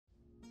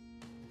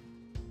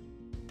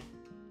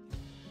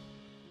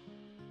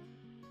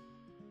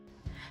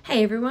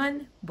Hey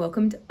everyone,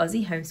 welcome to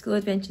Aussie Homeschool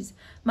Adventures.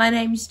 My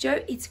name's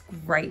Jo. It's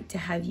great to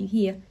have you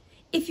here.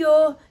 If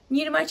you're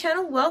new to my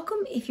channel, welcome.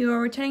 If you're a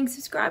returning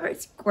subscriber,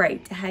 it's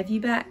great to have you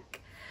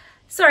back.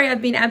 Sorry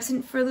I've been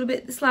absent for a little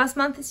bit this last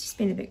month. It's just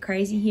been a bit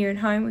crazy here at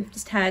home. We've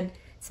just had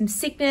some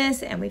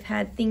sickness and we've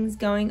had things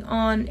going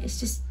on.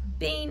 It's just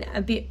been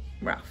a bit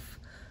rough.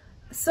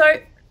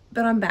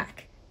 But I'm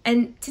back.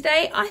 And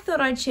today I thought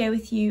I'd share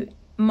with you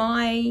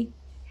my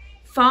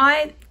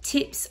 5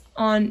 tips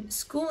on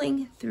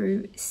schooling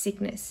through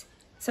sickness.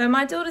 So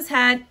my daughter's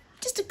had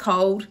just a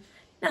cold,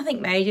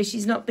 nothing major.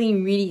 She's not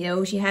been really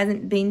ill. She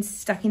hasn't been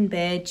stuck in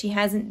bed. She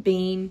hasn't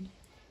been,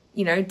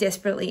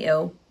 desperately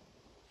ill.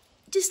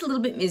 Just a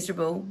little bit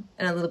miserable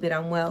and a little bit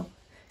unwell.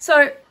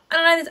 So I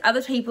know there's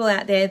other people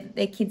out there,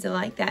 their kids are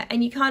like that.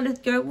 And you kind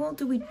of go, well,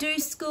 do we do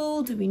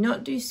school? Do we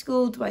not do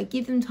school? Do I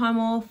give them time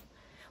off?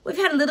 We've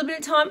had a little bit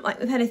of time, like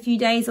we've had a few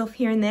days off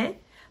here and there.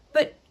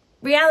 But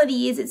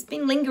reality is it's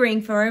been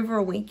lingering for over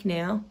a week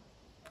now,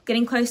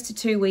 getting close to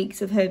 2 weeks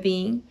of her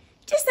being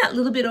just that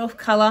little bit off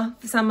colour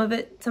for some of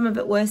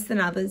it worse than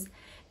others.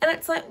 And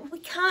it's like, well, we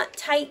can't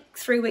take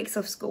 3 weeks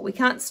off school. We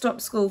can't stop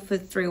school for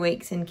 3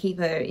 weeks and keep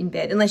her in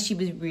bed unless she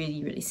was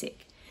really, really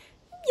sick.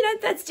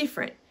 That's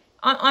different.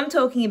 I'm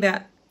talking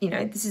about,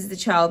 this is the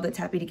child that's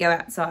happy to go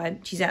outside.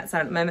 She's outside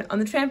at the moment on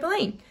the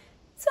trampoline.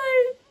 So,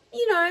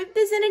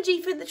 there's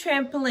energy for the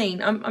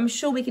trampoline. I'm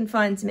sure we can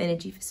find some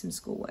energy for some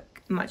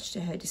schoolwork, much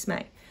to her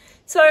dismay.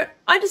 So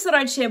I just thought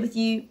I'd share with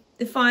you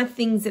the 5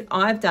 things that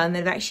I've done that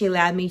have actually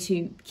allowed me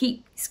to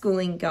keep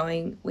schooling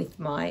going with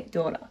my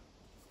daughter.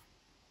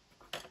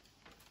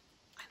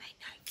 I made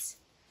notes.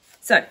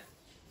 So,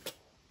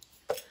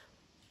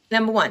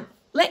 number 1,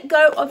 let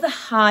go of the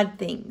hard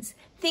things.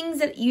 Things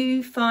that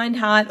you find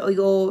hard or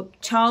your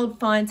child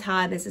finds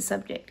hard as a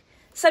subject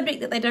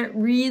that they don't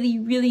really,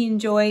 really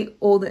enjoy,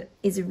 or that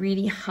is a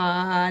really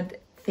hard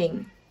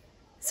thing.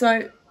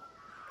 So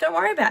don't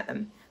worry about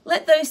them.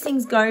 Let those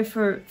things go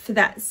for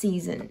that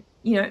season.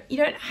 You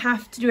don't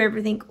have to do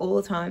everything all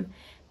the time.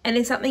 And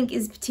if something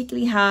is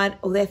particularly hard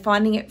or they're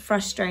finding it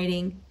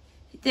frustrating,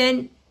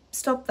 then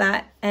stop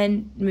that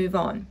and move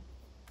on.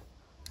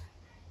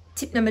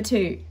 Tip number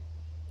 2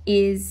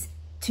 is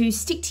to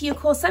stick to your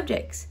core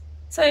subjects.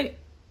 So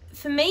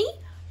for me,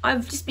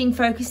 I've just been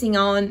focusing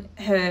on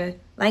her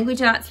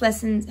language arts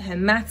lessons, her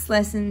maths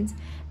lessons,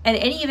 and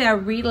any of our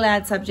read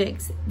aloud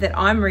subjects that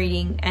I'm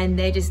reading and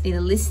they're just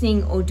either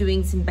listening or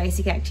doing some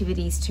basic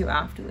activities too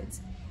afterwards.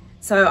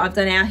 So I've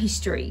done our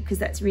history because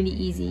that's really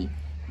easy.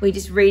 We're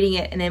just reading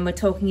it and then we're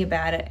talking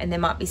about it, and there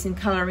might be some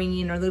colouring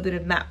in or a little bit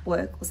of map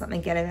work or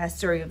something out of our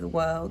story of the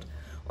world,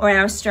 or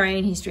our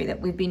Australian history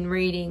that we've been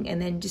reading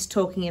and then just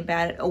talking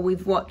about it, or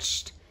we've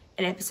watched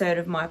an episode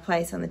of My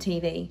Place on the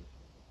TV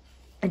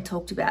and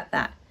talked about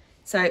that.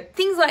 So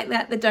things like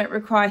that don't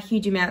require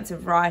huge amounts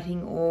of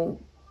writing or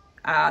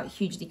are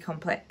hugely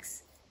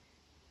complex.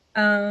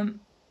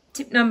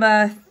 Tip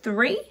number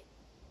 3,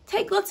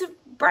 take lots of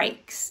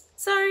breaks.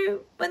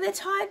 So when they're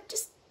tired,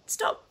 just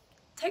stop,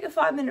 take a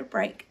 5-minute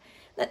break.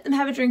 Let them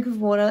have a drink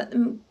of water, let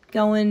them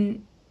go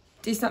and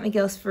do something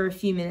else for a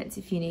few minutes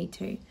if you need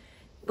to.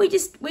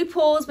 We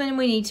pause when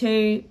we need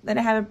to, let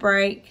her have a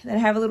break, let her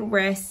have a little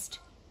rest.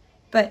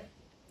 But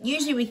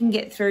usually we can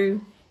get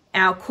through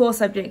our core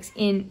subjects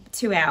in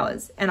 2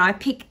 hours, and I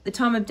pick the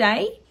time of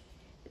day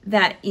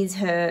that is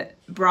her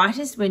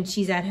brightest when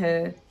she's at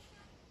her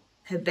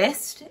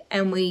best,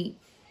 and we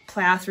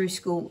plow through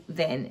school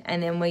then,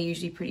 and then we're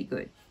usually pretty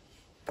good.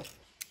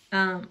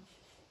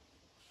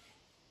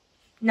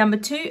 Number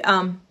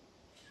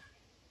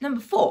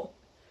 4,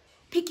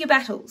 pick your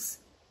battles.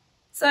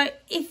 So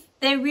if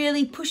they're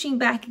really pushing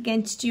back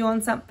against you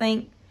on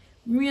something,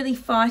 really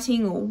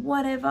fighting or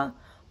whatever,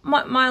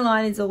 my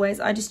line is always,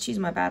 I just choose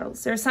my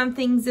battles. There are some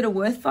things that are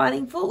worth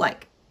fighting for,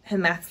 like her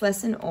maths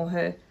lesson or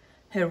her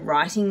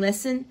writing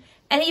lesson.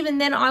 And even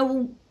then I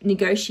will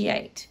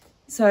negotiate.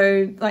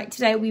 So like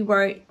today we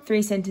wrote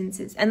 3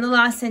 sentences, and the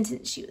last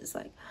sentence she was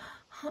like,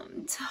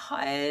 I'm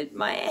tired,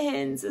 my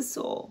hands are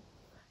sore.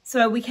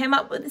 So we came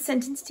up with the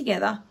sentence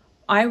together.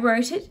 I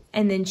wrote it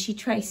and then she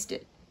traced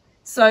it.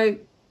 So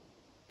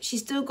she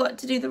still got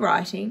to do the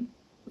writing.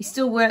 We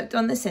still worked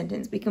on the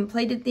sentence. We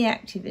completed the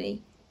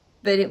activity,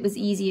 but it was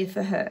easier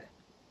for her.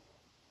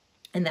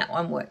 And that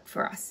one worked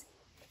for us.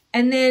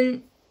 And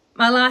then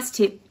my last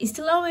tip is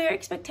to lower your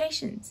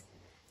expectations.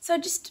 So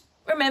just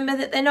remember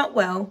that they're not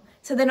well,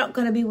 so they're not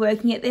going to be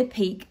working at their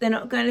peak. They're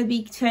not going to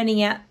be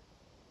turning out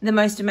the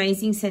most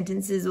amazing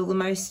sentences or the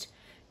most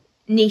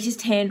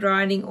neatest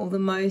handwriting or the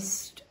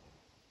most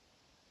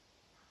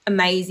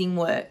amazing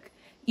work.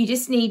 You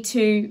just need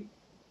to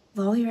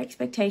lower your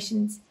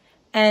expectations,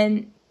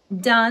 and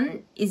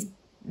done is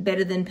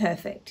better than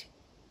perfect.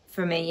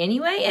 For me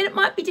anyway, and it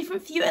might be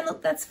different for you, and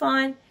look, that's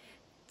fine.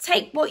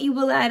 Take what you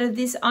will out of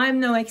this.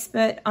 I'm no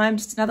expert. I'm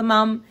just another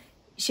mum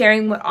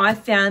sharing what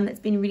I've found that's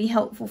been really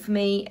helpful for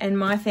me and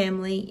my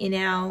family in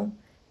our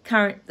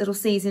current little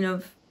season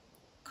of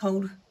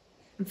cold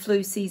and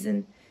flu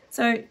season.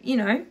 So,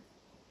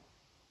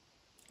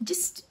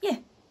 just,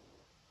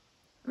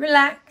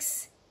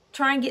 relax,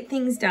 try and get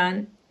things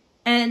done.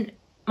 And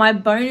my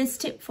bonus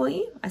tip for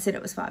you, I said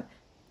it was 5.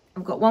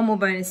 I've got one more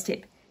bonus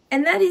tip,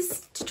 and that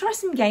is to try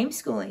some game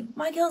schooling.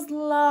 My girls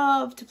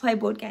love to play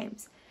board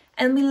games,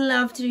 and we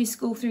love to do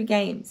school through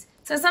games.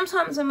 So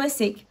sometimes when we're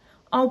sick,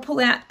 I'll pull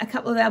out a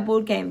couple of our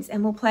board games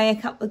and we'll play a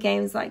couple of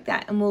games like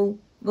that, and we'll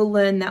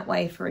learn that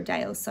way for a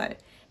day or so.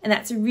 And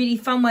that's a really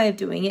fun way of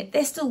doing it.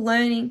 They're still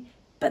learning,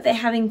 but they're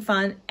having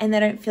fun and they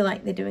don't feel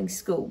like they're doing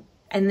school.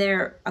 And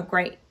they're a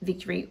great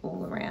victory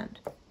all around.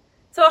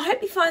 So I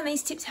hope you find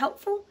these tips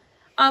helpful.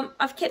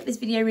 I've kept this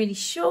video really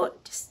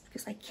short just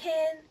because I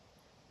can.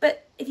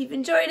 But if you've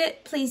enjoyed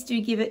it, please do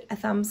give it a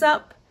thumbs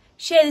up.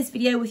 Share this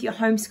video with your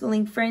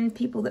homeschooling friends,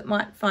 people that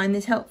might find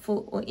this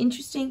helpful or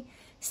interesting.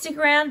 Stick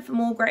around for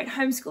more great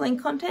homeschooling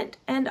content,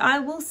 and I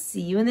will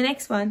see you in the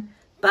next one.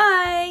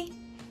 Bye!